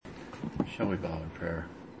Shall we bow in prayer?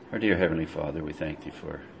 Our dear Heavenly Father, we thank Thee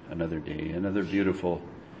for another day, another beautiful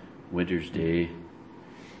winter's day.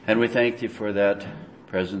 And we thank Thee for that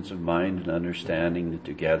presence of mind and understanding that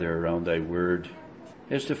to gather around Thy Word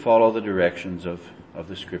is to follow the directions of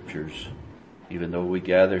the Scriptures. Even though we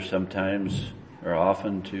gather sometimes or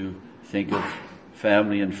often to think of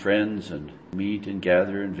family and friends and meet and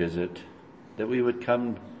gather and visit, that we would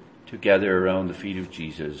come together around the feet of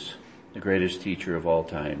Jesus, the greatest teacher of all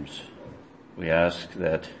times. We ask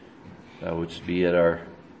that Thou wouldst be at our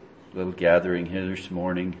little gathering here this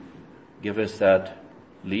morning. Give us that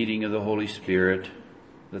leading of the Holy Spirit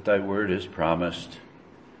that Thy Word has promised.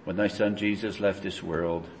 When Thy Son Jesus left this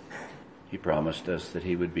world, He promised us that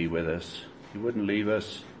He would be with us. He wouldn't leave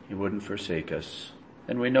us. He wouldn't forsake us.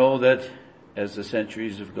 And we know that as the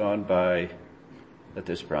centuries have gone by, that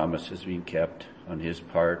this promise has been kept on His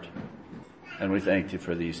part. And we thank Thee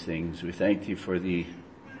for these things. We thank Thee for the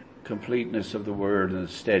completeness of the Word and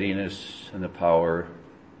the steadiness and the power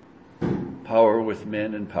with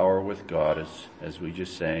men and power with God, as we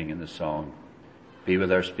just sang in the song. Be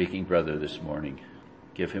with our speaking brother this morning.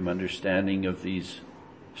 Give him understanding of these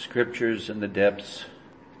Scriptures and the depths,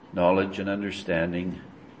 knowledge and understanding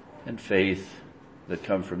and faith that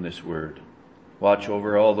come from this Word. Watch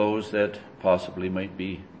over all those that possibly might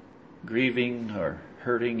be grieving or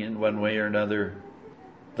hurting in one way or another.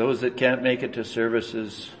 Those that can't make it to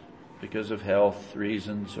services because of health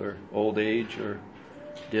reasons or old age or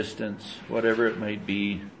distance, whatever it might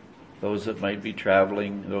be. Those that might be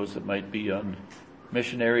traveling, those that might be on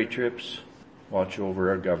missionary trips. Watch over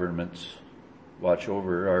our governments. Watch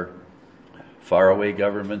over our faraway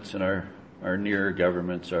governments and our nearer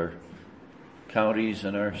governments, our counties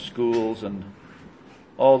and our schools and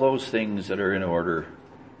all those things that are in order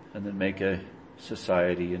and that make a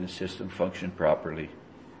society and a system function properly.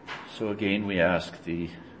 So again, we ask the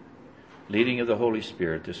leading of the Holy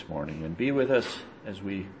Spirit this morning, and be with us as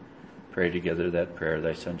we pray together that prayer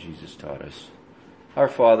Thy Son Jesus taught us. Our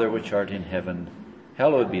Father, which art in heaven,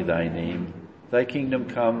 hallowed be Thy name. Thy kingdom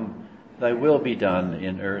come, Thy will be done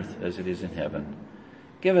in earth as it is in heaven.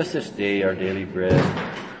 Give us this day our daily bread,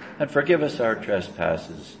 and forgive us our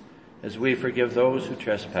trespasses, as we forgive those who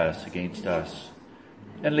trespass against us.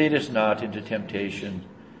 And lead us not into temptation,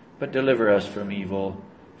 but deliver us from evil.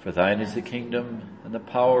 For Thine is the kingdom, and the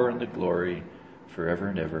power, and the glory, forever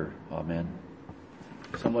and ever. Amen.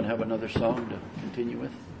 Someone have another song to continue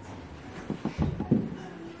with?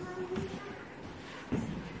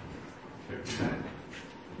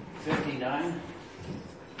 59.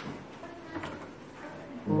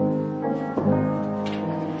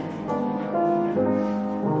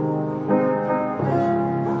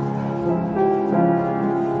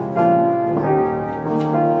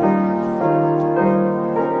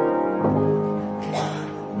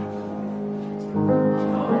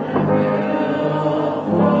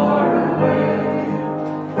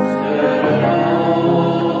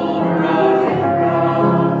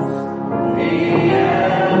 Yeah.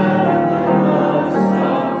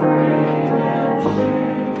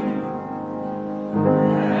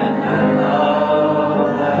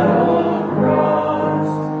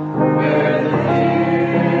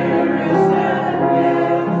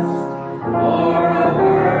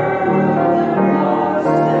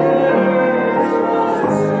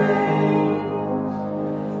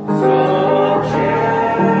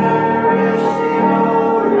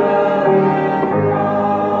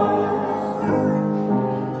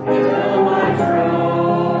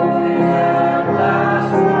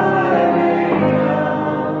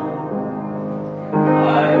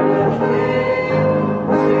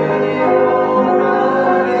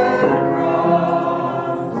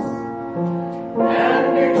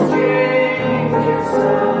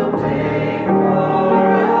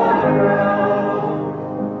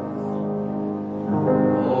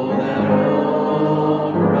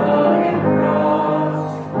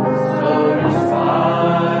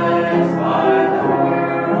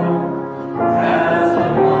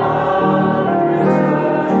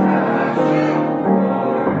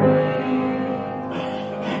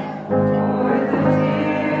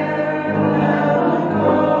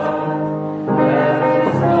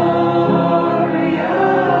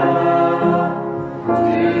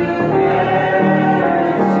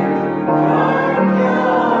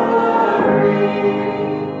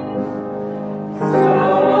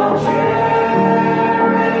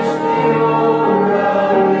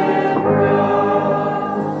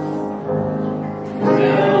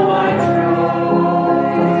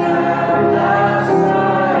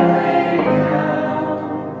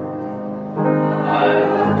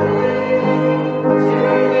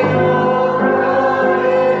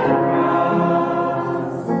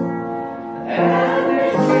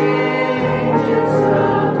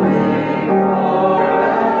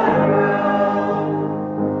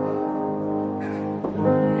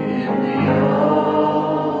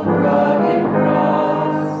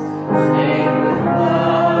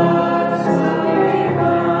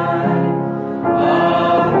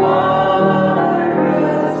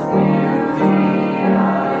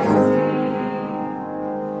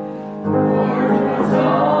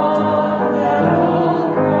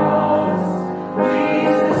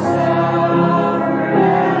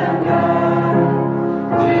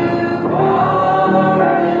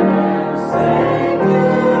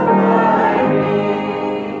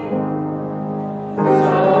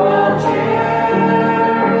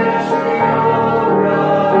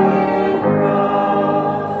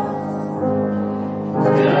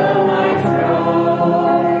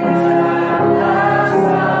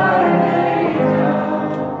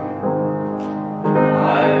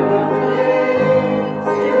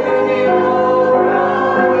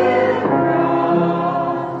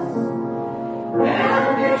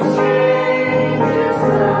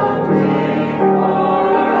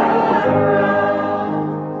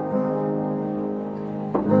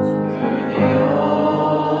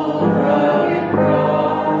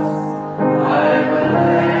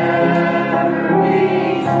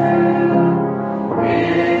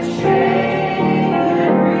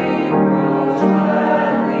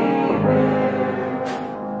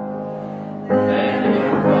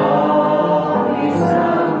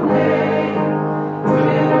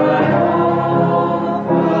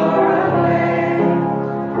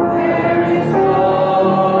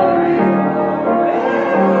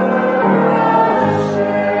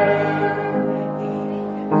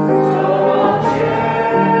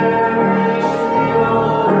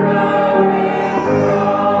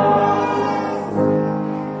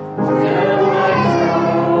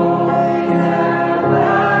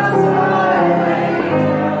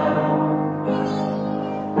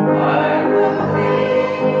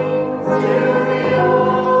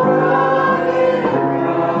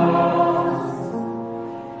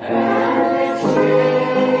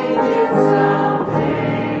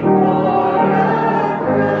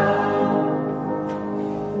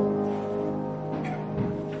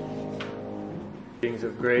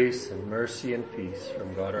 Grace and mercy and peace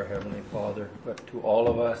from God our Heavenly Father, but to all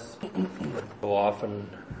of us. So often,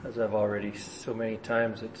 as I've already so many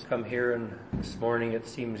times, it's come here, and this morning it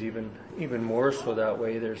seems even more so that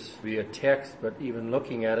way. There's via text, but even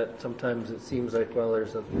looking at it, sometimes it seems like, well,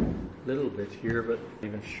 there's a little bit here, but not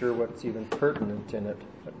even sure what's even pertinent in it.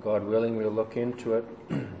 But God willing, we'll look into it,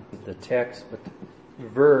 the text. But the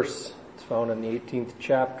verse, it's found in the 18th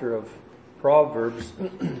chapter of Proverbs,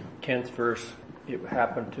 10th verse. It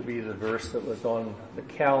happened to be the verse that was on the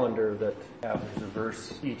calendar that happens a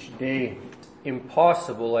verse each day.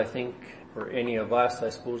 Impossible, I think, for any of us. I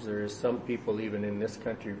suppose there is some people even in this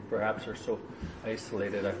country perhaps are so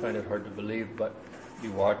isolated. I find it hard to believe, but be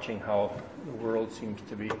watching how the world seems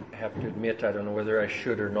to be. I have to admit, I don't know whether I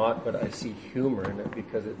should or not, but I see humor in it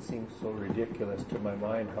because it seems so ridiculous to my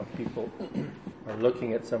mind how people are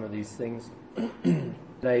looking at some of these things.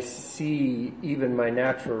 And I see even my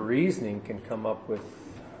natural reasoning can come up with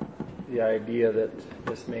the idea that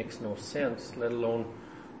this makes no sense, let alone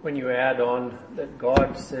when you add on that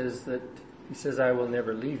God says that He says, I will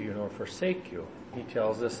never leave you nor forsake you. He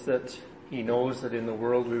tells us that He knows that in the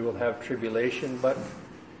world we will have tribulation, but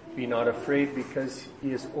be not afraid because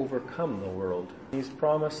He has overcome the world. He's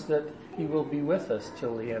promised that He will be with us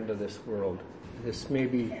till the end of this world. This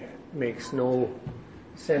maybe makes no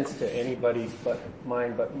sense to anybody but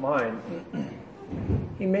mine.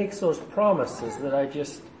 He makes those promises that I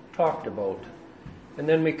just talked about. And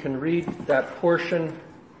then we can read that portion,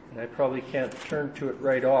 and I probably can't turn to it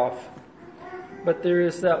right off, but there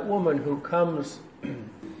is that woman who comes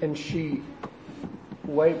and she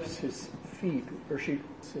wipes His feet, or she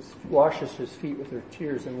washes His feet with her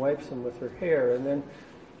tears and wipes them with her hair, and then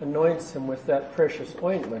anoints Him with that precious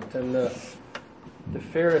ointment. And the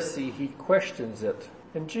Pharisee, he questions it.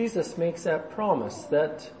 And Jesus makes that promise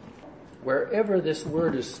that wherever this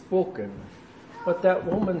word is spoken, what that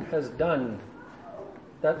woman has done,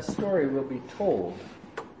 that story will be told.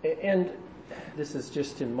 And this is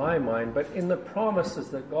just in my mind, but in the promises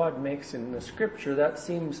that God makes in the scripture, that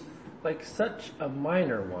seems like such a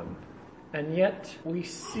minor one. And yet we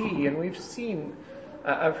see, and we've seen,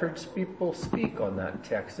 I've heard people speak on that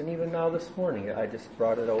text, and even now this morning, I just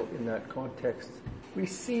brought it out in that context. We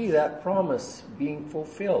see that promise being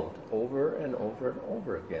fulfilled over and over and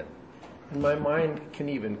over again. And my mind can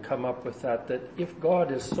even come up with that if God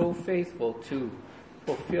is so faithful to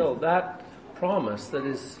fulfill that promise that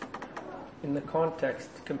is in the context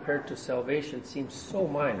compared to salvation seems so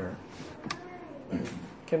minor,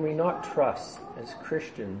 can we not trust as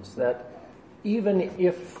Christians that even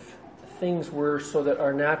if things were so that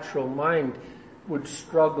our natural mind would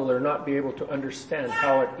struggle or not be able to understand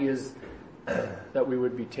how it is that we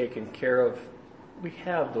would be taken care of, we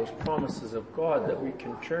have those promises of God that we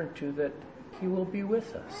can turn to, that He will be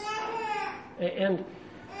with us. And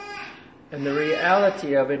the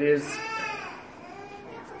reality of it is,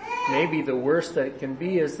 maybe the worst that it can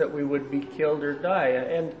be is that we would be killed or die.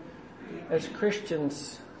 And as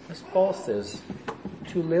Christians, as Paul says,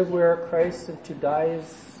 to live we are Christ, and to die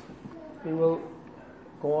is we will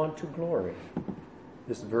go on to glory.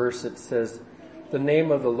 This verse, it says, the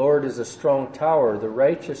name of the Lord is a strong tower. The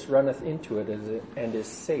righteous runneth into it and is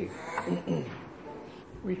safe.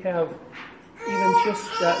 We have even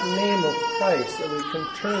just that name of Christ that we can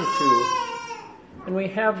turn to. And we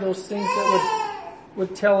have those things that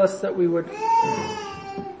would tell us that we would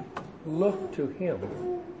look to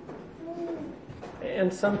Him.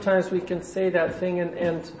 And sometimes we can say that thing,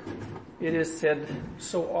 and it is said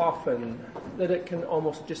so often that it can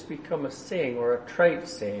almost just become a saying or a trite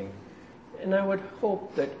saying. And I would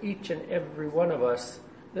hope that each and every one of us,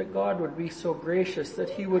 that God would be so gracious that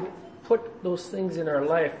He would put those things in our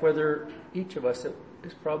life, whether each of us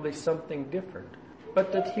is probably something different,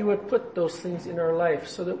 but that He would put those things in our life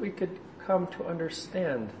so that we could come to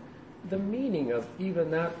understand the meaning of even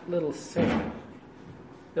that little saying,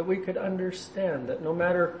 that we could understand that no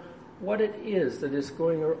matter what it is that is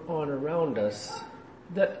going on around us,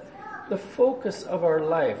 that the focus of our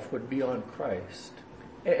life would be on Christ.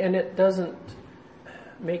 And it doesn't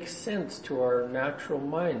make sense to our natural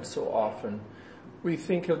mind so often. We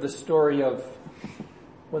think of the story of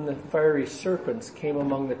when the fiery serpents came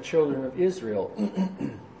among the children of Israel.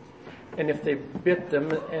 And if they bit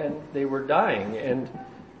them and they were dying, and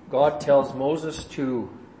God tells Moses to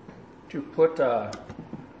put a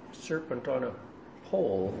serpent on a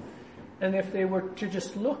pole, and if they were to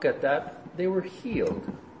just look at that, they were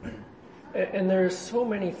healed. And there's so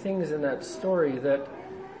many things in that story that,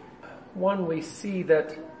 one, we see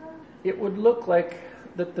that it would look like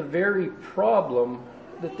that the very problem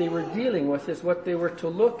that they were dealing with is what they were to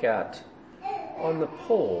look at on the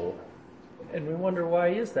pole. And we wonder, why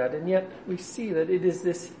is that? And yet we see that it is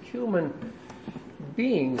this human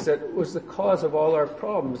beings that was the cause of all our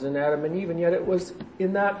problems in Adam and Eve, and yet it was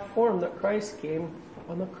in that form that Christ came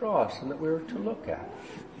on the cross and that we were to look at.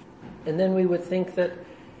 And then we would think that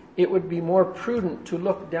it would be more prudent to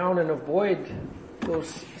look down and avoid those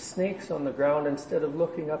snakes on the ground instead of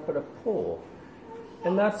looking up at a pole.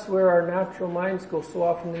 And that's where our natural minds go so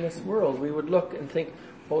often in this world. We would look and think,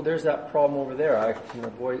 oh, there's that problem over there.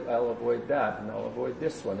 I'll avoid that, and I'll avoid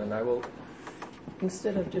this one, and I will,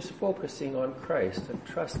 instead of just focusing on Christ and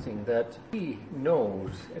trusting that He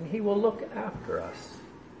knows and He will look after us.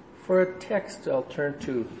 For a text, I'll turn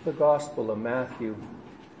to the Gospel of Matthew.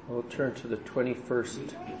 I'll turn to the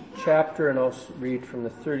 21st chapter, and I'll read from the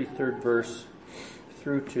 33rd verse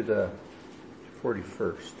through to the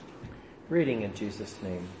 41st. Reading in Jesus'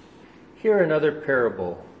 name. Hear another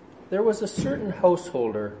parable. There was a certain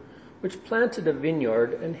householder which planted a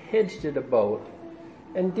vineyard and hedged it about,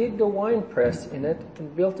 and digged a winepress in it,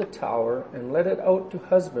 and built a tower, and let it out to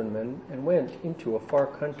husbandmen, and went into a far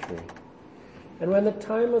country. And when the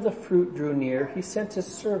time of the fruit drew near, he sent his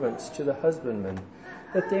servants to the husbandmen,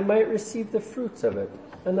 that they might receive the fruits of it.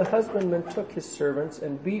 And the husbandman took his servants,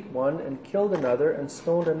 and beat one, and killed another, and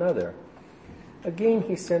stoned another. Again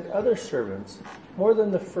he sent other servants, more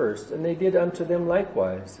than the first, and they did unto them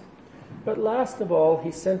likewise. But last of all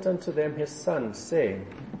he sent unto them his son, saying,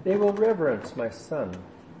 They will reverence my son.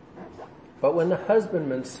 But when the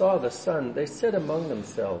husbandmen saw the son, they said among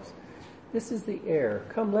themselves, This is the heir.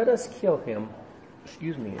 Come, let us kill him,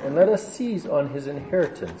 and let us seize on his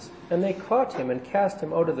inheritance. And they caught him, and cast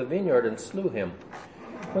him out of the vineyard, and slew him.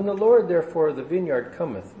 When the Lord therefore of the vineyard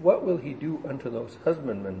cometh, what will he do unto those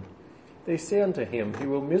husbandmen? They say unto him, He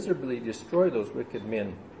will miserably destroy those wicked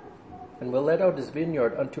men, and will let out his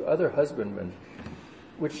vineyard unto other husbandmen,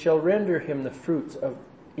 which shall render him the fruits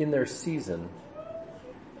in their season.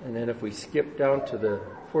 And then if we skip down to the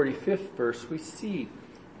 45th verse, we see,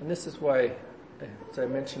 and this is why, as I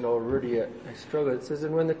mentioned already, I struggle. It says,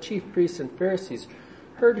 And when the chief priests and Pharisees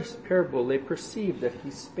heard his parable, they perceived that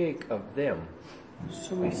he spake of them.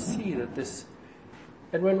 So we see that this,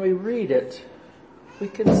 and when we read it, we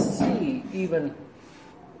can see even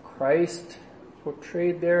Christ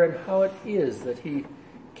portrayed there, and how it is that he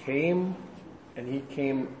came, and he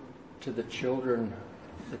came to the children,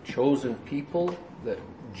 the chosen people, the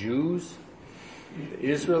Jews, the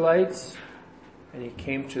Israelites, and he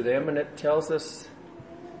came to them, and it tells us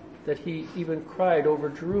that he even cried over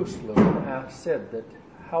Jerusalem and said that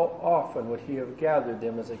how often would he have gathered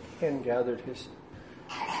them as a hen gathered his,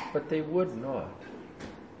 but they would not.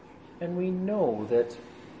 And we know that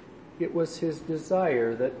it was his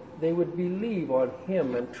desire that they would believe on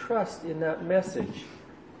him and trust in that message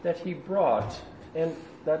that he brought and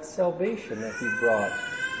that salvation that he brought.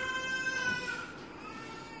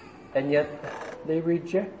 And yet they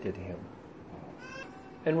rejected him.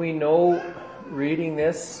 And we know, reading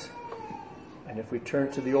this, and if we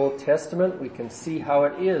turn to the Old Testament, we can see how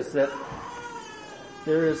it is that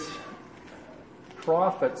there is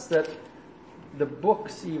prophets that the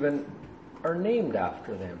books even are named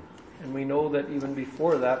after them. And we know that even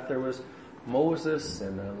before that there was Moses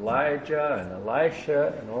and Elijah and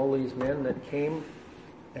Elisha and all these men that came,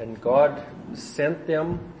 and God sent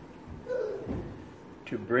them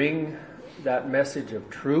to bring that message of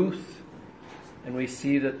truth. And we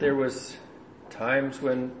see that there was times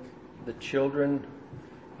when the children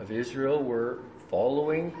of Israel were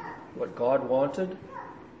following what God wanted.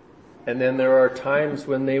 And then there are times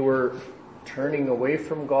when they were turning away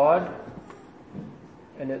from God.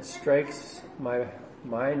 And it strikes my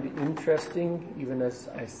mind interesting, even as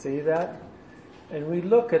I say that. And we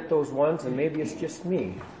look at those ones, and maybe it's just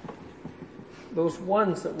me, those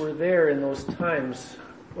ones that were there in those times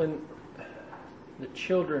when the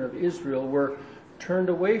children of Israel were turned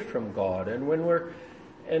away from God,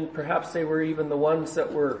 and perhaps they were even the ones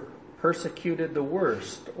that were persecuted the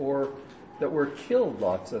worst, or that were killed,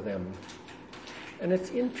 lots of them. And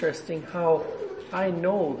it's interesting how I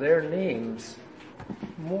know their names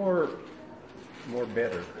more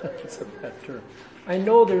better. That's a bad term. I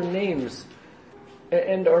know their names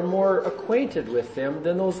and are more acquainted with them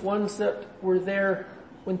than those ones that were there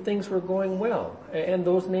when things were going well. And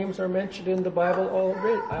those names are mentioned in the Bible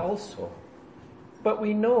already also. But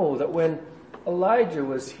we know that when Elijah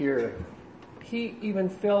was here, he even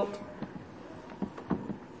felt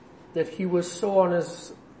that he was so on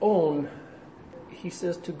his own. He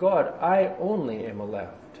says to God, I only am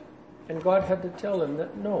left. And God had to tell him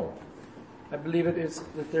that no. I believe it is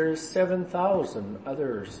that there is 7,000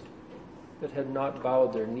 others that had not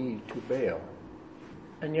bowed their knee to Baal.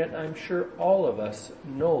 And yet I'm sure all of us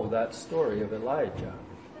know that story of Elijah.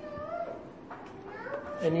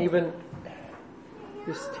 And even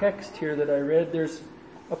this text here that I read, there's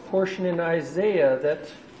a portion in Isaiah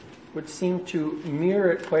that would seem to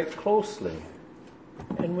mirror it quite closely.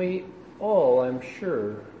 And we all, I'm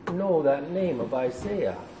sure, know that name of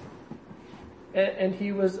Isaiah. And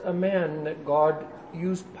he was a man that God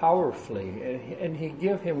used powerfully, and he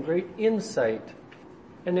gave him great insight.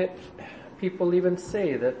 And people even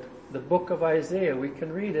say that the book of Isaiah, we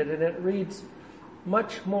can read it, and it reads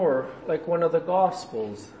much more like one of the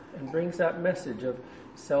Gospels and brings that message of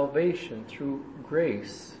salvation through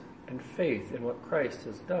grace and faith in what Christ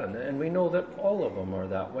has done. And we know that all of them are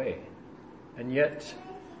that way. And yet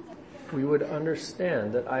we would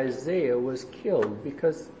understand that Isaiah was killed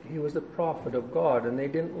because he was a prophet of God, and they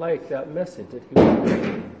didn't like that message that he was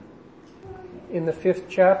bringing. In the 5th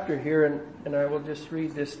chapter here, and I will just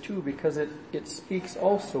read this too, because it speaks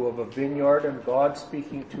also of a vineyard and God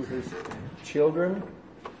speaking to his children.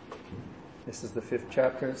 This is the 5th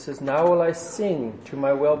chapter. It says, "Now will I sing to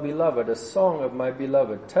my well-beloved a song of my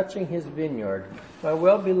beloved, touching his vineyard. My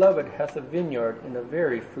well-beloved hath a vineyard in a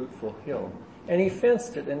very fruitful hill. And he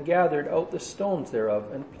fenced it and gathered out the stones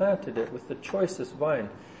thereof, and planted it with the choicest vine,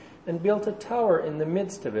 and built a tower in the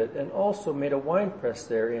midst of it, and also made a winepress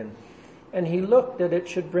therein. And he looked that it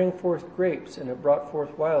should bring forth grapes, and it brought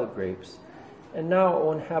forth wild grapes. And now,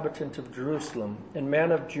 O inhabitant of Jerusalem, and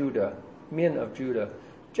men of Judah,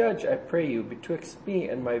 judge, I pray you, betwixt me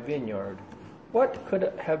and my vineyard. What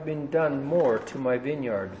could have been done more to my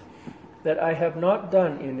vineyard, that I have not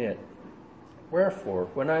done in it? Wherefore,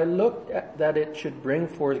 when I looked at that it should bring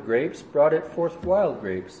forth grapes, brought it forth wild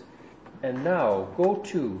grapes. And now, go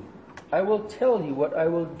to, I will tell you what I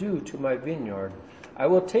will do to my vineyard. I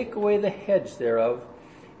will take away the hedge thereof,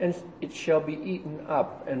 and it shall be eaten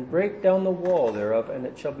up, and break down the wall thereof, and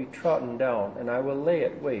it shall be trodden down, and I will lay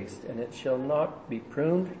it waste, and it shall not be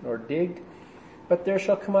pruned nor digged, but there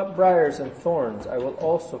shall come up briars and thorns. I will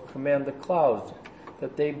also command the clouds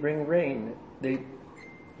that they bring rain,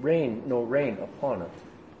 no rain upon it."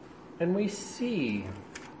 And we see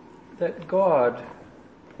that God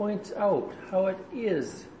points out how it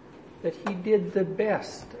is that he did the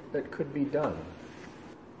best that could be done.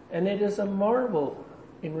 And it is a marvel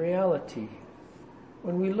in reality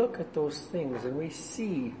when we look at those things and we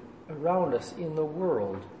see around us in the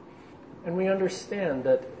world, and we understand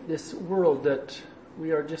that this world that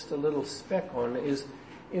we are just a little speck on is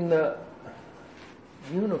in the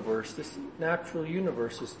universe. This natural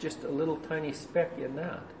universe is just a little tiny speck in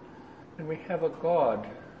that. And we have a God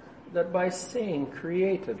that by saying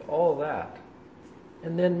created all that.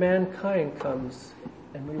 And then mankind comes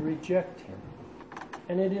and we reject him.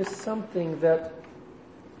 And it is something that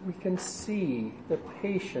we can see the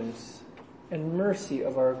patience and mercy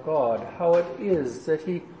of our God, how it is that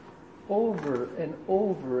he over and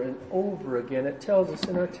over and over again, it tells us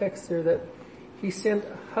in our text there that he sent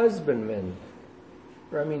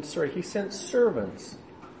he sent servants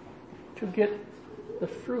to get the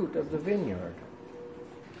fruit of the vineyard.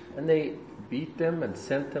 And they beat them and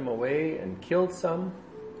sent them away and killed some,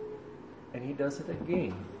 and he does it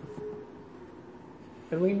again.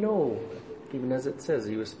 And we know, even as it says,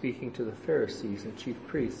 he was speaking to the Pharisees and chief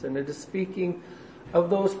priests, and it is speaking of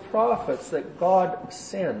those prophets that God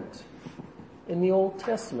sent in the Old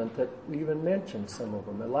Testament that we even mentioned some of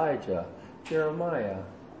them, Elijah, Jeremiah.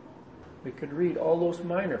 We could read all those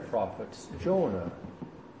minor prophets, Jonah.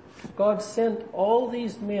 God sent all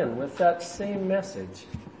these men with that same message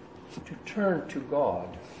to turn to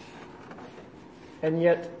God. And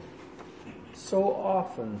yet, so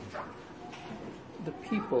often, the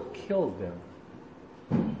people killed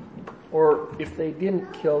them. Or if they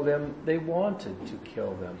didn't kill them, they wanted to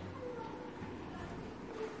kill them.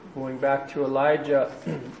 Going back to Elijah,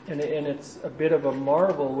 and it's a bit of a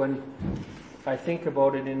marvel when I think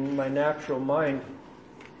about it in my natural mind.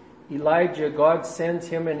 Elijah, God sends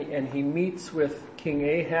him and he meets with King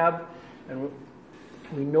Ahab, and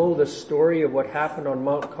we know the story of what happened on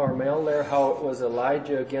Mount Carmel there, how it was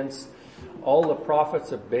Elijah against all the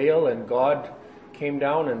prophets of Baal, and God came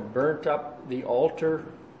down and burnt up the altar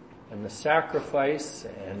and the sacrifice,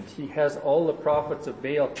 and he has all the prophets of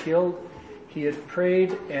Baal killed. He had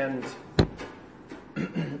prayed and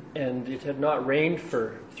it had not rained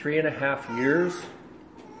for 3.5 years.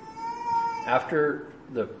 After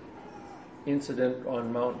the incident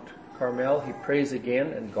on Mount Carmel, he prays again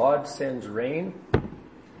and God sends rain.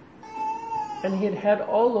 And he had had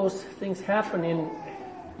all those things happen in,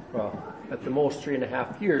 at the most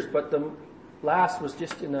 3.5 years, but the last was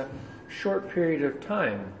just in a short period of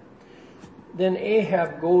time. Then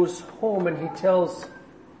Ahab goes home and he tells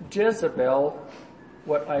Jezebel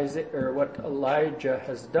what Elijah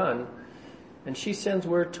has done, and she sends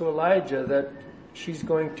word to Elijah that she's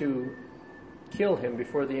going to kill him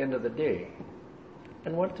before the end of the day.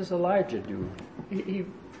 And what does Elijah do? He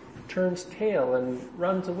turns tail and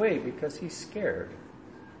runs away because he's scared.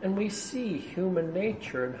 And we see human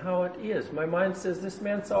nature and how it is. My mind says this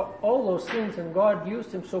man saw all those things and God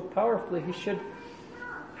used him so powerfully, he should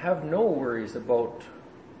have no worries about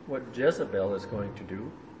what Jezebel is going to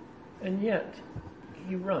do. And yet,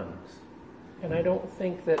 he runs. And I don't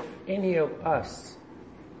think that any of us,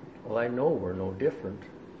 well, I know we're no different.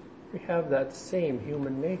 We have that same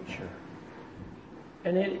human nature.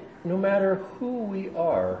 And no matter who we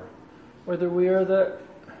are, whether we are the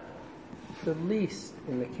least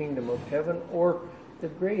in the kingdom of heaven or the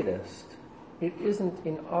greatest, it isn't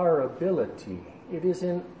in our ability. It is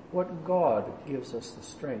in what God gives us the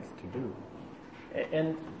strength to do.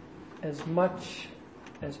 And as much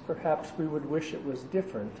as perhaps we would wish it was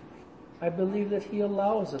different, I believe that he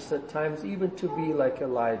allows us at times even to be like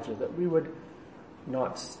Elijah, that we would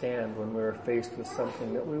not stand when we were faced with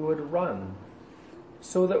something, that we would run,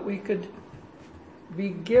 so that we could be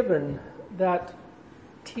given that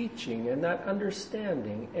teaching and that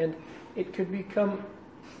understanding, and it could become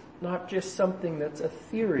not just something that's a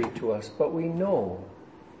theory to us, but we know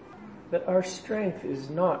that our strength is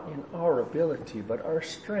not in our ability, but our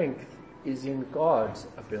strength is in God's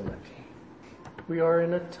ability. We live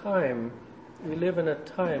in a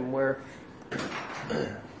time where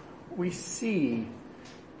we see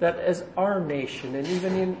that as our nation, and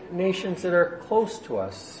even in nations that are close to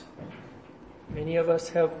us, many of us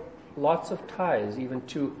have lots of ties even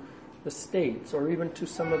to the States or even to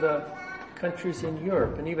some of the countries in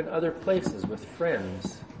Europe and even other places with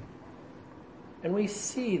friends. And we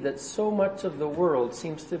see that so much of the world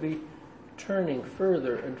seems to be turning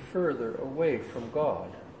further and further away from God.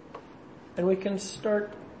 And we can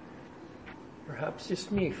start, perhaps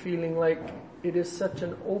just me, feeling like it is such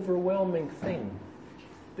an overwhelming thing,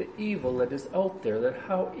 the evil that is out there, that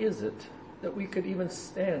how is it that we could even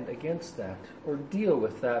stand against that or deal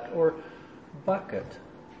with that or buck it?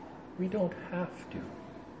 We don't have to.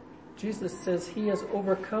 Jesus says he has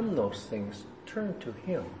overcome those things. Turn to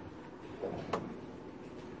him.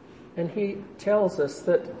 And he tells us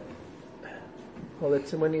that, well,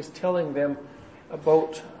 it's when he's telling them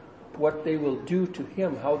about what they will do to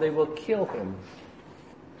him, how they will kill him,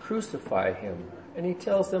 crucify him. And he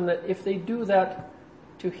tells them that if they do that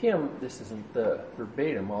to him, this isn't the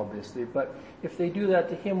verbatim obviously, but if they do that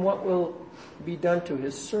to him, what will be done to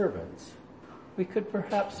his servants? We could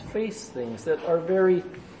perhaps face things that are very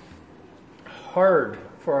hard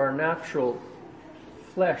for our natural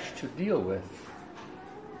flesh to deal with.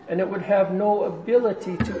 And it would have no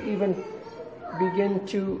ability to even begin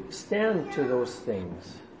to stand to those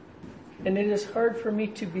things. And it is hard for me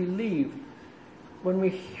to believe when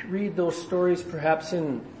we read those stories, perhaps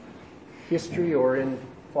in history or in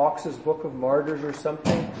Fox's Book of Martyrs or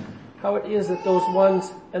something, how it is that those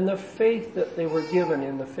ones and the faith that they were given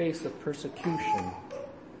in the face of persecution.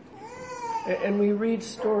 And we read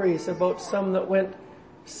stories about some that went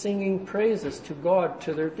singing praises to God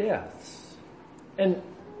to their deaths. And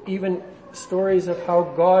even stories of how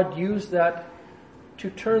God used that to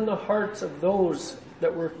turn the hearts of those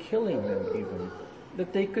that were killing them even.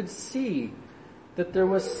 That they could see that there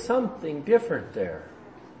was something different there.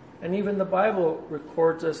 And even the Bible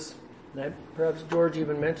records us, and perhaps George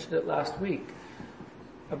even mentioned it last week,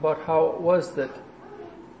 about how it was that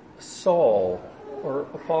Saul, or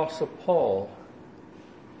Apostle Paul,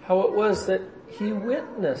 how it was that he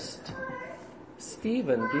witnessed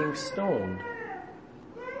Stephen being stoned.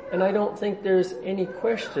 And I don't think there's any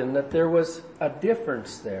question that there was a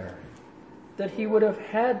difference there. That he would have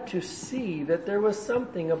had to see that there was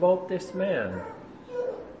something about this man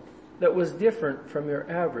that was different from your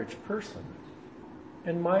average person.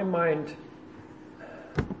 And my mind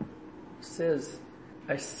says,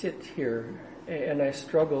 I sit here and I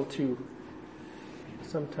struggle to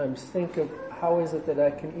sometimes think of how is it that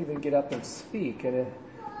I can even get up and speak. And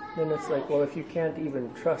then it's like, well, if you can't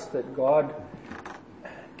even trust that God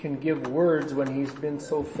can give words when he's been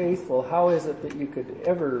so faithful, how is it that you could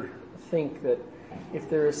ever think that if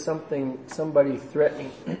there is somebody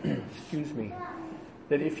threatening, excuse me,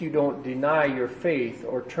 that if you don't deny your faith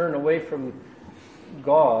or turn away from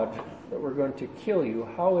God, that we're going to kill you?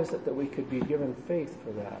 How is it that we could be given faith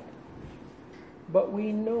for that? But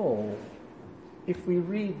we know, if we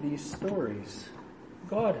read these stories,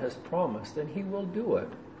 God has promised and he will do it.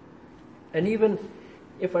 And even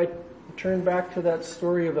if I turn back to that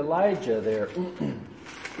story of Elijah there,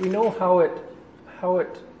 we know how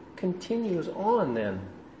it continues on then.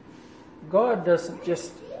 God doesn't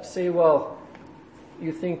just say, well,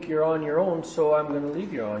 you think you're on your own, so I'm going to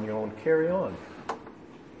leave you on your own. Carry on.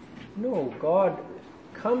 No, God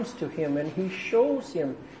comes to him and he shows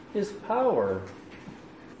him his power.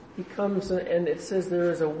 He comes and it says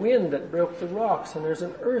there is a wind that broke the rocks, and there's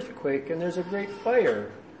an earthquake, and there's a great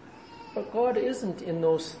fire. But God isn't in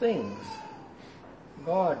those things.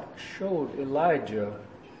 God showed Elijah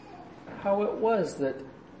how it was that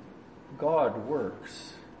God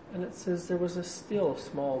works. And it says there was a still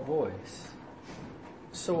small voice.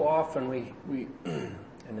 So often we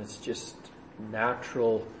and it's just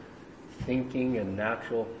natural thinking and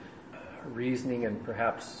natural reasoning, and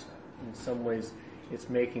perhaps in some ways it's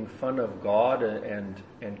making fun of God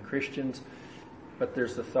and Christians. But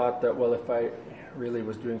there's the thought that, well, if I really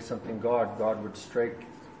was doing something God would strike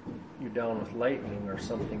you down with lightning or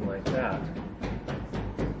something like that.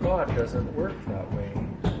 God doesn't work that way.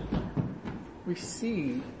 We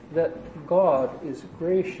see that God is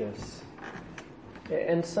gracious.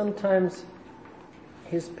 And sometimes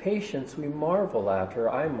his patience we marvel at, or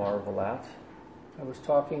I marvel at. I was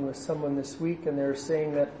talking with someone this week, and they're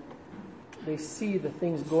saying that they see the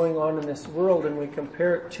things going on in this world, and we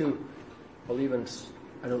compare it to, well, even,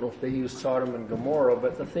 I don't know if they use Sodom and Gomorrah,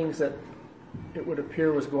 but the things that it would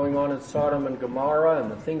appear was going on in Sodom and Gomorrah,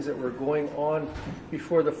 and the things that were going on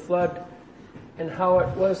before the flood, and how it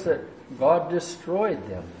was that God destroyed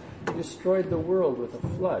them. He destroyed the world with a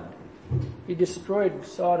flood. He destroyed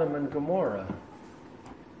Sodom and Gomorrah.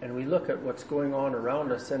 And we look at what's going on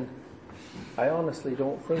around us, and I honestly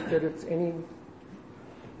don't think that it's any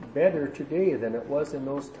better today than it was in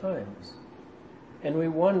those times. And we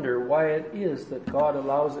wonder why it is that God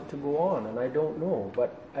allows it to go on, and I don't know,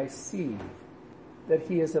 but I see that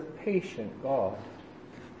he is a patient God.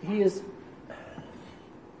 He is,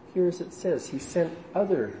 here as it says, he sent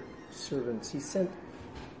other servants. He sent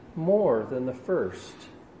more than the first.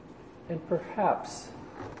 And perhaps,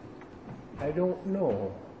 I don't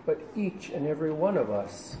know, but each and every one of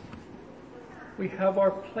us, we have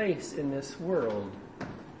our place in this world.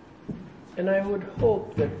 And I would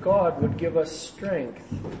hope that God would give us strength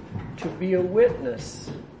to be a witness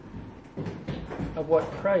of what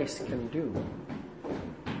Christ can do.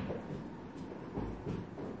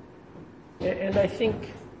 And I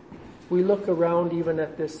think we look around even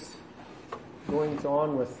at this goings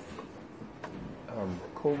on with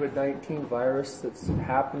COVID-19 virus that's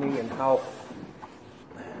happening and how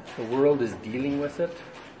the world is dealing with it.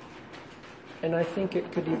 And I think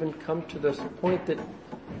it could even come to this point that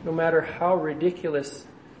no matter how ridiculous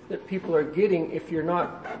that people are getting, if you're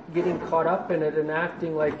not getting caught up in it and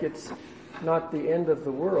acting like it's not the end of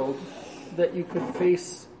the world, that you could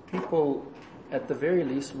face people at the very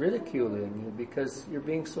least ridiculing you because you're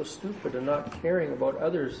being so stupid and not caring about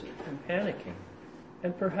others and panicking.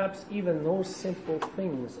 And perhaps even those simple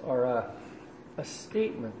things are a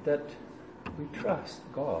statement that we trust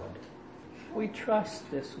God. We trust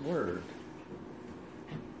this word.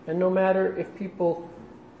 And no matter if people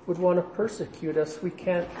would want to persecute us, we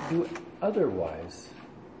can't do otherwise.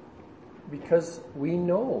 Because we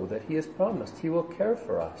know that he has promised he will care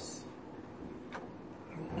for us.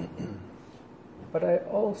 But I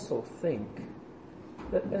also think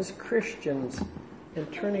that as Christians,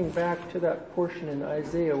 and turning back to that portion in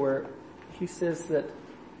Isaiah where he says that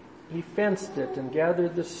he fenced it and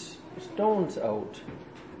gathered the stones out.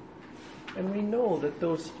 And we know that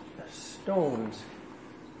those stones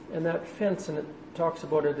and that fence, and it talks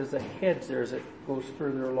about it as a hedge there as it goes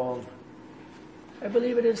further along. I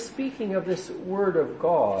believe it is speaking of this word of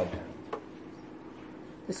God.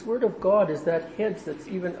 This word of God is that hedge that's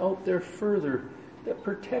even out there further that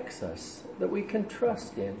protects us, that we can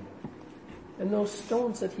trust in. And those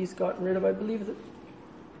stones that he's gotten rid of, I believe that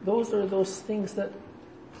those are those things that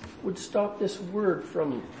would stop this word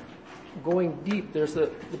from going deep. There's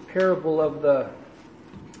the parable of the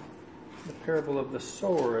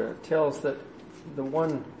sower. It tells that the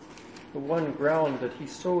one ground that he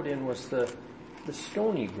sowed in was the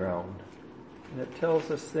stony ground. And it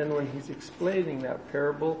tells us then when he's explaining that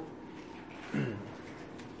parable,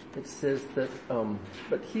 it says that,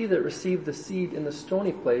 but he that received the seed in the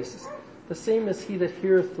stony place, the same as he that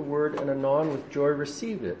heareth the word and anon with joy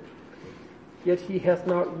received it. Yet he hath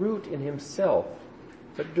not root in himself,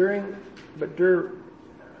 but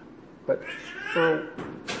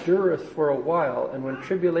dureth for a while, and when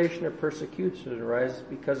tribulation or persecution arises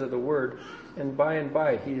because of the word, and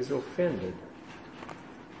by he is offended.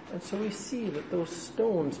 And so we see that those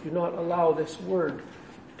stones do not allow this word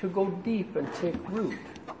to go deep and take root.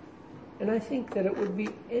 And I think that it would be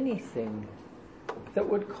anything that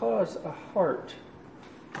would cause a heart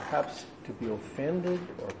perhaps to be offended,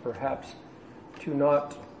 or perhaps to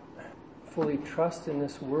not fully trust in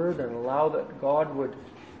this word and allow that God would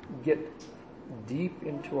get deep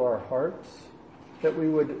into our hearts, that we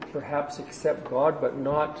would perhaps accept God but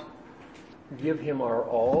not give him our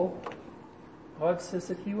all. God says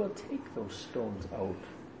that he will take those stones out.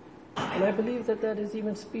 And I believe that that is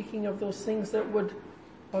even speaking of those things that would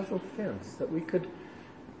cause offense, that we could,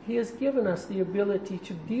 he has given us the ability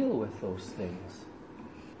to deal with those things.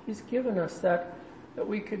 He's given us that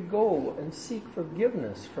we could go and seek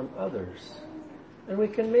forgiveness from others. And we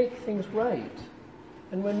can make things right.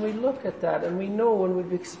 And when we look at that and we know when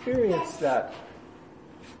we've experienced that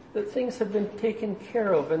things have been taken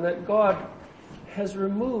care of and that God has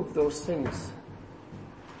removed those things,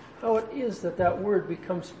 how it is that word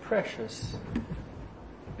becomes precious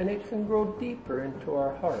and it can grow deeper into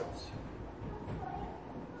our hearts.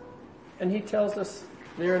 And he tells us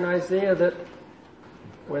there in Isaiah that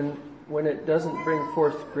when it doesn't bring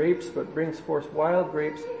forth grapes but brings forth wild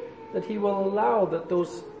grapes, that he will allow that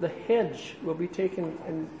the hedge will be taken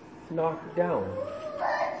and knocked down.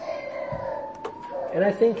 And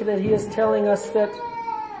I think that he is telling us that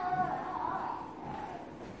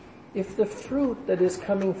if the fruit that is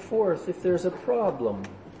coming forth, if there's a problem,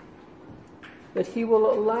 that he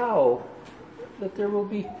will allow that there will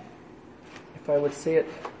be, if I would say it,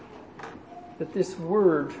 that this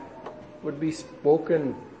word would be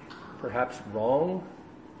spoken perhaps wrong.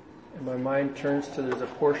 And my mind turns to, there's a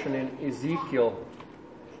portion in Ezekiel,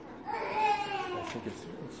 I think it's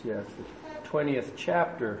the 20th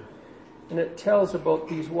chapter, and it tells about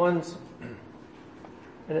these ones,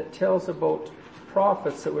 and it tells about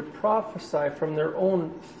prophets that would prophesy from their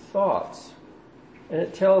own thoughts. And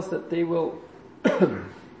it tells that they will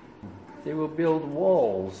they will build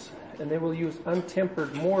walls, and they will use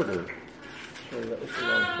untempered mortar. Sorry, that was the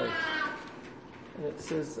wrong place. And it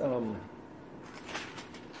says,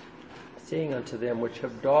 saying unto them which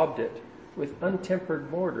have daubed it with untempered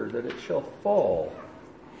mortar, that it shall fall.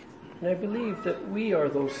 And I believe that we are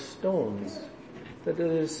those stones that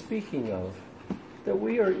it is speaking of, that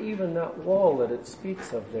we are even that wall that it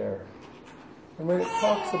speaks of there. And when it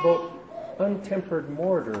talks about untempered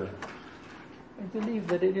mortar, I believe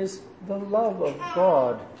that it is the love of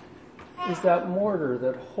God is that mortar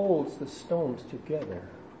that holds the stones together.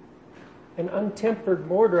 An untempered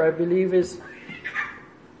mortar, I believe, is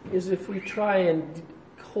if we try and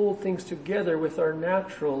hold things together with our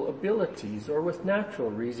natural abilities or with natural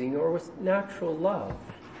reasoning or with natural love.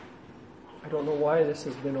 I don't know why this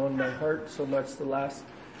has been on my heart so much the last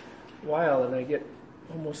while, and I get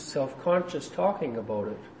almost self-conscious talking about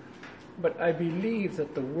it. But I believe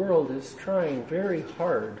that the world is trying very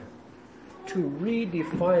hard to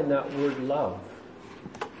redefine that word love.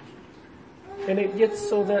 And it gets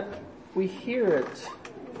so that we hear it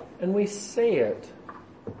and we say it.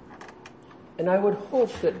 And I would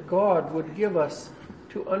hope that God would give us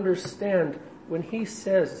to understand when he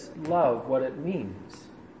says love, what it means.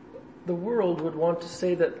 The world would want to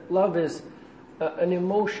say that love is an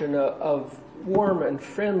emotion of warm and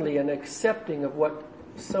friendly and accepting of what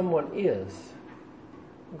someone is.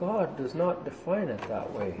 God does not define it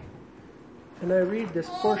that way. And I read this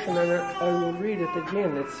portion, and I will read it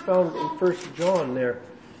again. It's found in 1 John there.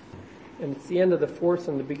 And it's the end of the 4th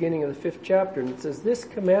and the beginning of the 5th chapter. And it says, "This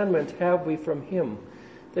commandment have we from him,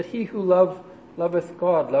 that he who loveth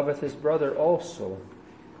God loveth his brother also.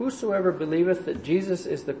 Whosoever believeth that Jesus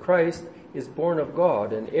is the Christ is born of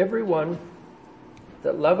God, and every one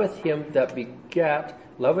that loveth him that begat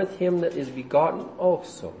loveth him that is begotten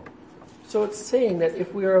also." So it's saying that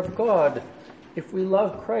if we are of God, if we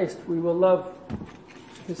love Christ, we will love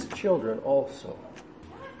his children also.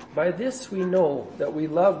 By this we know that we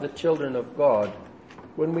love the children of God,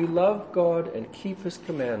 when we love God and keep his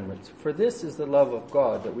commandments. For this is the love of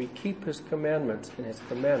God, that we keep his commandments, and his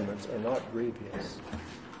commandments are not grievous.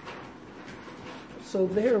 So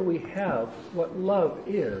there we have what love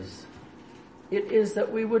is. It is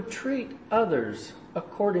that we would treat others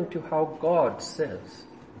according to how God says.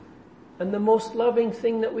 And the most loving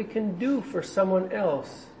thing that we can do for someone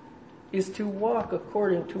else is to walk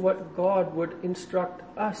according to what God would instruct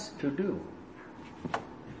us to do.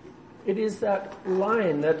 It is that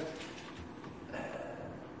line that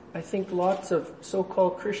I think lots of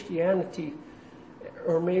so-called Christianity,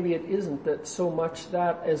 or maybe it isn't that so much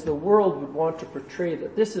that as the world would want to portray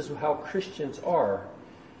that this is how Christians are.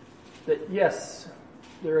 That yes,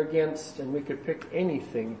 they're against, and we could pick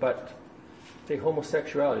anything, but say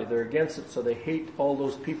homosexuality, they're against it, so they hate all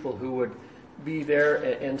those people who would be there,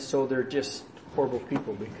 and so they're just horrible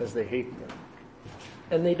people because they hate them.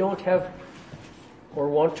 And they don't have or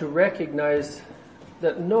want to recognize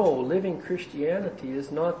that no, living Christianity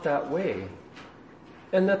is not that way.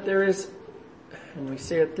 And that there is, and we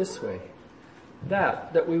say it this way,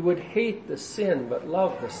 that we would hate the sin but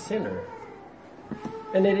love the sinner.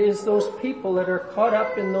 And it is those people that are caught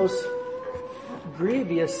up in those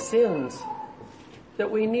grievous sins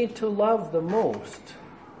that we need to love the most.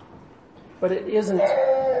 But it isn't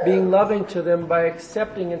being loving to them by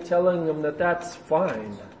accepting and telling them that that's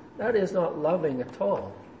fine. That is not loving at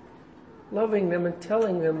all. Loving them and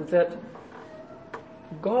telling them that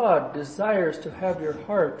God desires to have your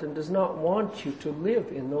heart and does not want you to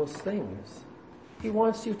live in those things. He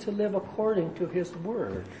wants you to live according to His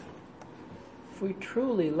Word. If we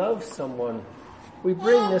truly love someone, we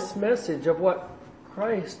bring this message of what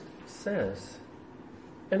Christ says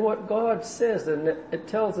and what God says. And it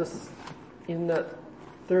tells us in that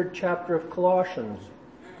 3rd chapter of Colossians,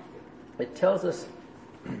 it tells us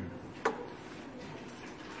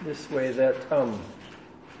this way that,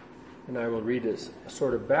 and I will read it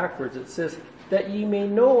sort of backwards. It says, that ye may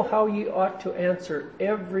know how ye ought to answer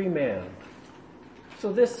every man.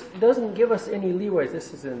 So this doesn't give us any leeway.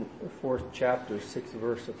 This is in the 4th chapter, 6th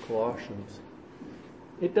verse of Colossians.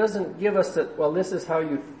 It doesn't give us that, well, this is how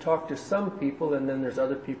you talk to some people and then there's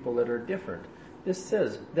other people that are different. This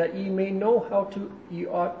says, that ye may know how ye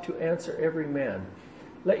ought to answer every man.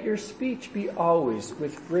 Let your speech be always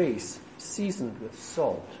with grace, seasoned with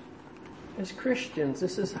salt. As Christians,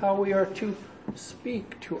 this is how we are to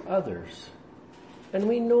speak to others. And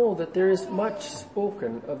we know that there is much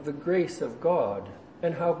spoken of the grace of God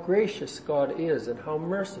and how gracious God is and how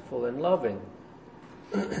merciful and loving.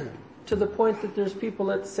 To the point that there's people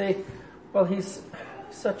that say, well, He's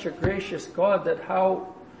such a gracious God that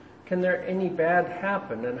how can there any bad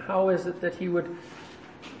happen? And how is it that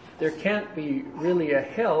there can't be really a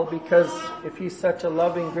hell, because if He's such a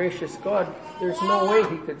loving, gracious God, there's no way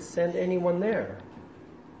He could send anyone there.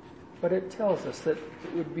 But it tells us that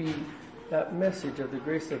it would be that message of the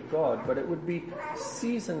grace of God, but it would be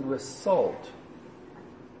seasoned with salt.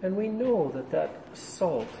 And we know that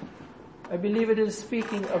salt, I believe it is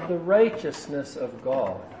speaking of the righteousness of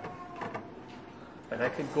God. And I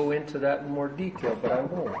could go into that in more detail, but I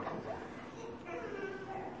won't.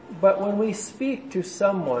 But when we speak to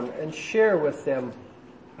someone and share with them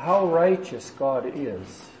how righteous God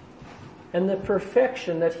is and the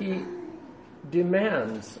perfection that He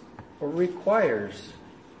demands or requires,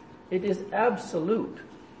 it is absolute.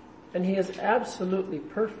 And He is absolutely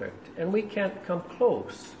perfect. And we can't come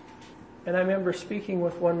close. And I remember speaking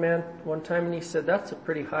with one man one time, and he said, that's a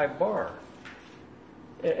pretty high bar.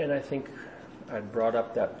 And I think I brought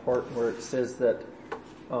up that part where it says that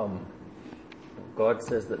God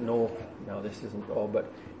says that no, now this isn't all,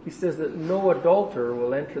 but He says that no adulterer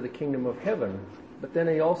will enter the kingdom of heaven. But then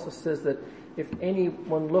He also says that if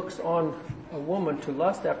anyone looks on a woman to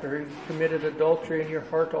lust after her, you've committed adultery in your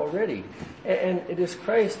heart already. And it is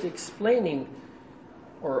Christ explaining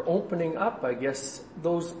or opening up, I guess,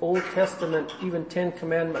 those Old Testament, even 10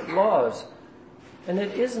 Commandment laws. And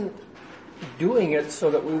it isn't doing it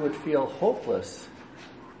so that we would feel hopeless.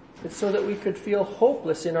 It's so that we could feel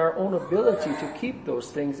hopeless in our own ability to keep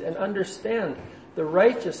those things and understand the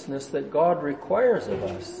righteousness that God requires of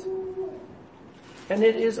us. And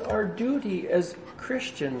it is our duty as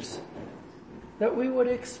Christians that we would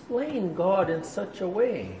explain God in such a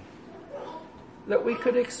way that we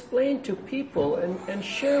could explain to people and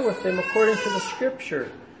share with them according to the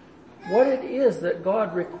Scripture what it is that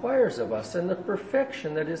God requires of us and the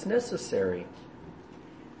perfection that is necessary.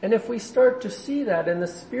 And if we start to see that, and the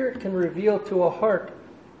Spirit can reveal to a heart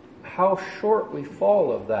how short we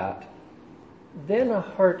fall of that, then a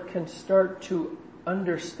heart can start to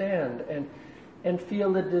understand and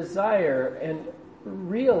feel the desire and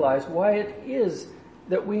realize why it is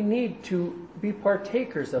that we need to be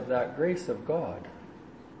partakers of that grace of God.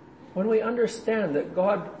 When we understand that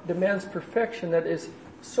God demands perfection that is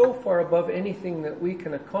so far above anything that we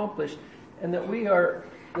can accomplish, and that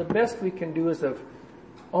the best we can do is of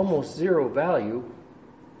almost zero value,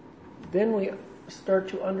 then we start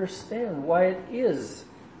to understand why it is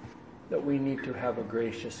that we need to have a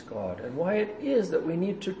gracious God, and why it is that we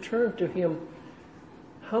need to turn to Him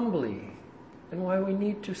humbly, and why we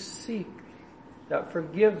need to seek that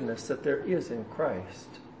forgiveness that there is in Christ,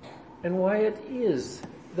 and why it is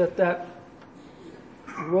that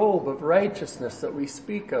robe of righteousness that we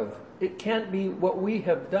speak of, it can't be what we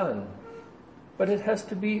have done, but it has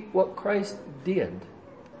to be what Christ did,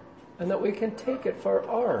 and that we can take it for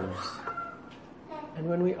ours. And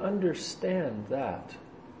when we understand that,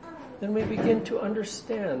 then we begin to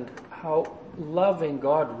understand how loving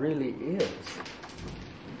God really is.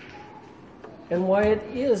 and why it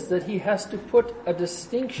is that he has to put a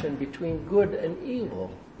distinction between good and evil,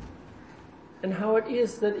 and how it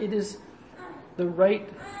is that it is the right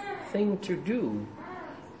thing to do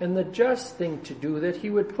and the just thing to do, that he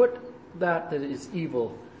would put that is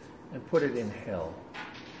evil and put it in hell.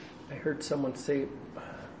 I heard someone say,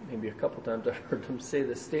 maybe a couple times I've heard them say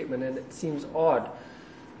this statement, and it seems odd,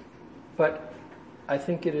 but I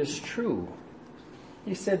think it is true.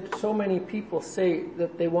 He said so many people say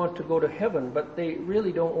that they want to go to heaven, but they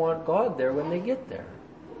really don't want God there when they get there.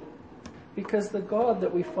 Because the God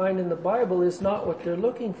that we find in the Bible is not what they're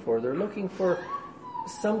looking for. They're looking for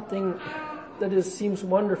something that seems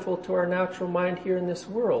wonderful to our natural mind here in this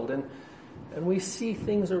world. And we see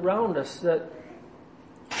things around us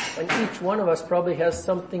and each one of us probably has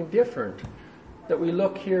something different, that we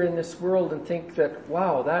look here in this world and think that,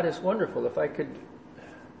 wow, that is wonderful. If I could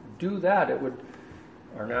do that,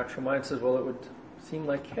 our natural mind says, well, it would seem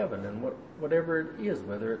like heaven. And whatever it is,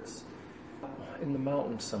 whether it's in the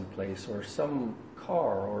mountains someplace, or some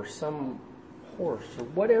car, or some horse, or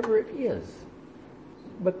whatever it is.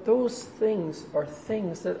 But those things are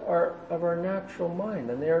things that are of our natural mind,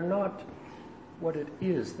 and they are not what it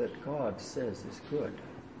is that God says is good.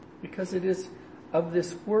 Because it is of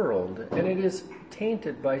this world, and it is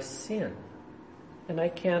tainted by sin. And I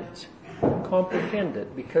can't comprehend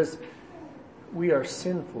it, because we are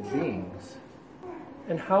sinful beings.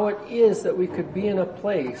 And how it is that we could be in a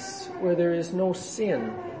place where there is no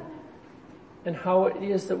sin, and how it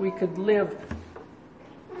is that we could live.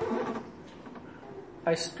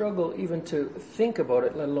 I struggle even to think about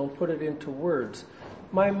it, let alone put it into words.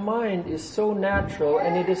 My mind is so natural,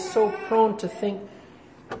 and it is so prone to think.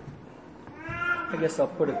 I guess I'll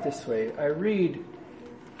put it this way. I read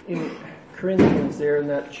in Corinthians there in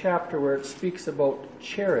that chapter where it speaks about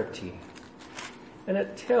charity. And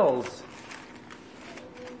it tells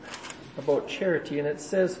about charity, and it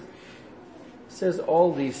says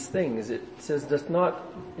all these things. It says, is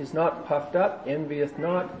not puffed up, envieth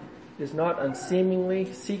not, is not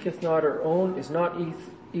unseemly, seeketh not her own, is not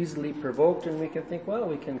easily provoked. And we can think, well,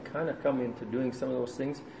 we can kind of come into doing some of those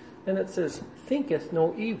things. And it says, thinketh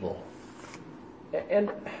no evil.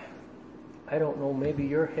 And I don't know, maybe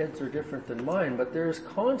your heads are different than mine, but there's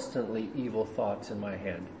constantly evil thoughts in my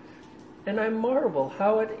head. And I marvel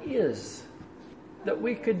how it is that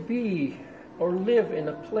we could be or live in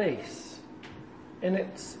a place, and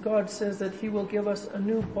God says that he will give us a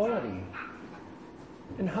new body.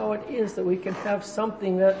 And how it is that we can have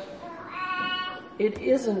something that it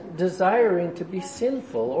isn't desiring to be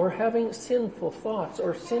sinful, or having sinful thoughts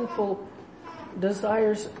or sinful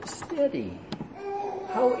desires steady.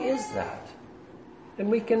 How is that?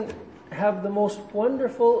 And we can have the most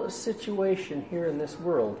wonderful situation here in this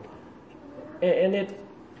world. And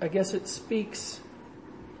I guess it speaks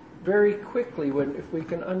very quickly if we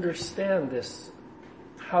can understand this,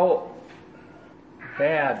 how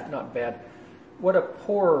what a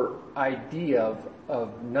poor idea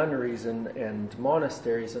of nunneries and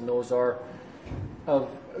monasteries and those are, of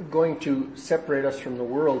going to separate us from the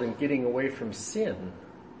world and getting away from sin.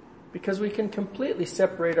 Because we can completely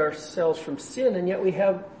separate ourselves from sin, and yet we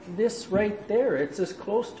have this right there. It's as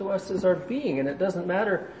close to us as our being, and it doesn't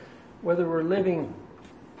matter whether we're living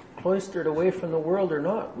cloistered away from the world or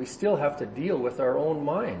not. We still have to deal with our own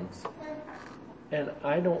minds. And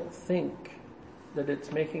I don't think that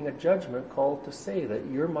it's making a judgment call to say that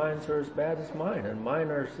your minds are as bad as mine and mine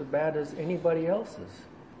are as bad as anybody else's.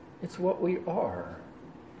 It's what we are.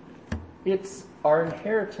 It's our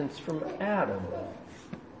inheritance from Adam.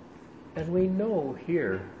 And we know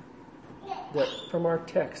here that from our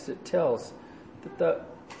text it tells that the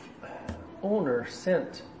owner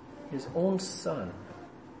sent his own son.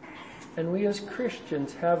 And we as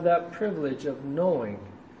Christians have that privilege of knowing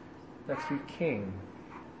that he came.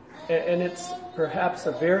 And it's perhaps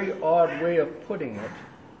a very odd way of putting it,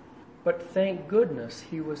 but thank goodness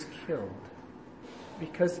he was killed,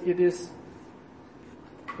 because it is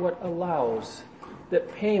what allows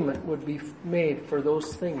that payment would be made for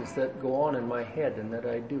those things that go on in my head and that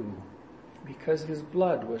I do, because his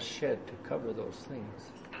blood was shed to cover those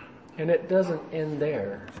things. And it doesn't end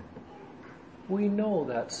there. We know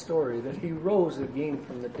that story, that he rose again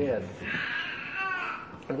from the dead.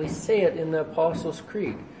 And we say it in the Apostles'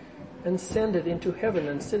 Creed, and ascended into heaven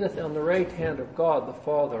and sitteth on the right hand of God the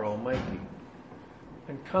Father Almighty,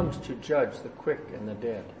 and comes to judge the quick and the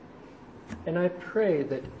dead. And I pray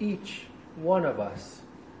that each one of us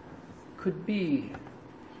could be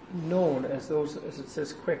known as those, as it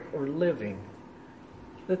says, quick or living,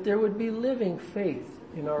 that there would be living faith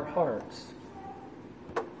in our hearts.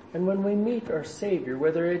 And when we meet our Savior,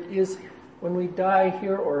 whether it is when we die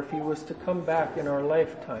here, or if he was to come back in our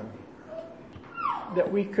lifetime,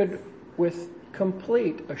 that we could, with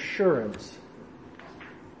complete assurance,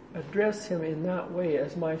 address him in that way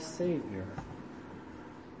as my Savior,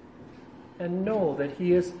 and know that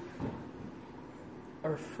he is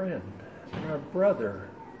our friend and our brother.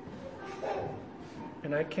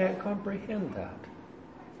 And I can't comprehend that.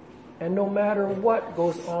 And no matter what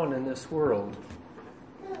goes on in this world,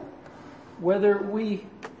 whether we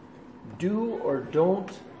do or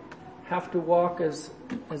don't have to walk as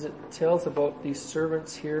it tells about these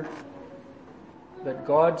servants here, that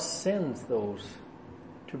God sends those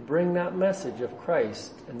to bring that message of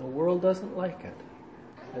Christ, and the world doesn't like it.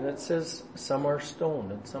 And it says some are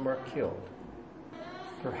stoned and some are killed.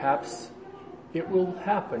 Perhaps it will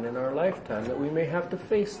happen in our lifetime that we may have to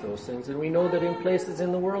face those things. And we know that in places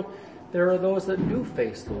in the world, there are those that do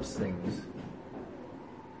face those things.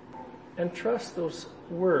 And trust those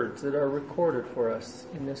words that are recorded for us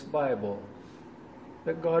in this Bible,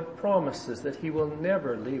 that God promises that he will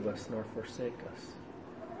never leave us nor forsake us.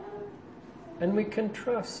 And we can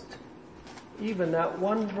trust even that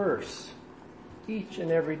one verse each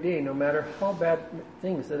and every day, no matter how bad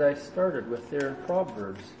things that I started with there in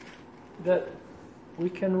Proverbs, that we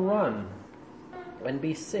can run and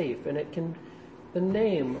be safe, and it can, the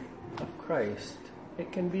name of Christ,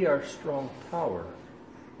 it can be our strong tower,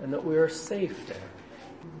 and that we are safe there.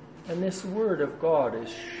 And this word of God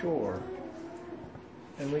is sure,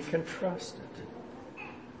 and we can trust it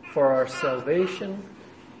for our salvation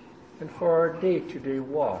and for our day-to-day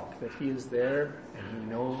walk, that he is there and he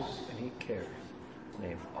knows and he cares. In his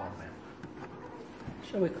name, amen.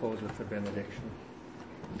 Shall we close with the benediction?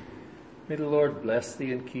 May the Lord bless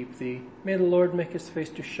thee and keep thee. May the Lord make his face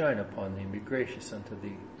to shine upon thee and be gracious unto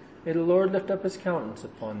thee. May the Lord lift up his countenance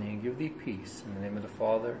upon thee and give thee peace. In the name of the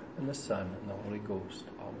Father, and the Son, and the Holy Ghost.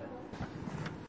 Amen.